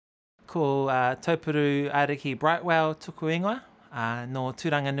Ko taupuru Ariki Brightwell tuku ingoa, no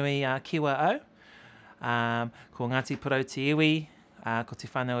Tūranga-nui-a-Kiwa au. Ko Ngāti Porou te iwi, ko te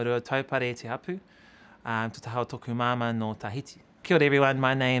Whānau-a-Ruataupere te hapu, to te hao toku mama no Tahiti. Kia ora everyone,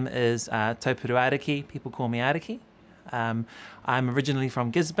 my name is Taupuru Ariki, people call me Ariki. I'm originally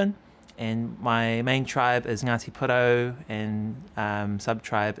from Gisborne, and my main tribe is Ngāti Porou, and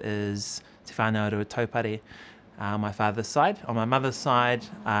sub-tribe is Te Whanau-a-Ruataupere, my father's side. On my mother's side,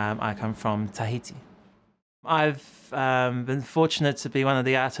 I come from Tahiti. I've been fortunate to be one of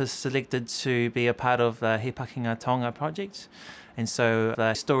the artists selected to be a part of the He Pakinga Taonga project, and so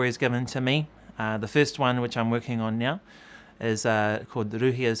the stories given to me. The first one, which I'm working on now, is called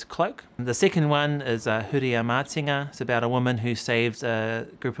Ruhia's Cloak. The second one is Huria Mātinga. It's about a woman who saved a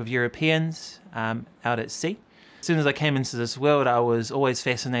group of Europeans out at sea. As soon as I came into this world, I was always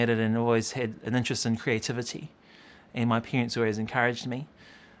fascinated and always had an interest in creativity, and my parents always encouraged me.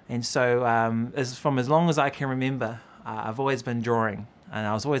 And so from as long as I can remember, I've always been drawing, and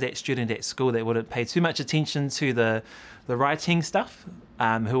I was always that student at school that wouldn't pay too much attention to the writing stuff,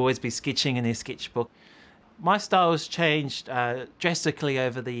 who always be sketching in their sketchbook. My style has changed drastically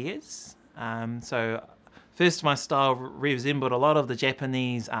over the years. So first, my style resembled a lot of the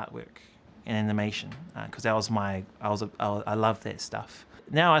Japanese artwork and animation, because I love that stuff.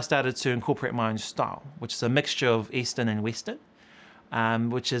 Now I started to incorporate my own style, which is a mixture of Eastern and Western,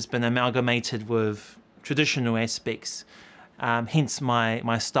 which has been amalgamated with traditional aspects, hence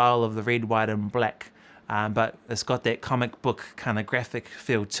my style of the red, white and black, but it's got that comic book kind of graphic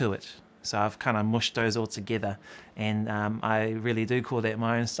feel to it. So I've kind of mushed those all together, and I really do call that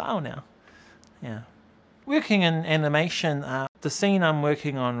my own style now. Yeah. Working in animation, the scene I'm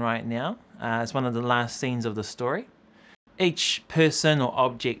working on right now is one of the last scenes of the story. Each person or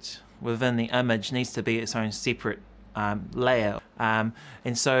object within the image needs to be its own separate layer. And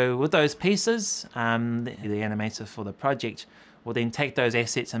so with those pieces, the animator for the project will then take those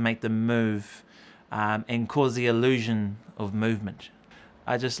assets and make them move and cause the illusion of movement.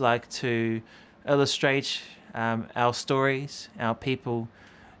 I just like to illustrate our stories, our people,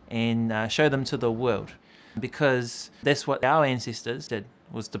 and show them to the world, because that's what our ancestors did,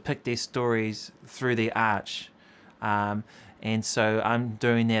 was depict their stories through their art. And so I'm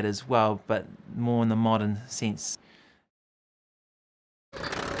doing that as well, but more in the modern sense.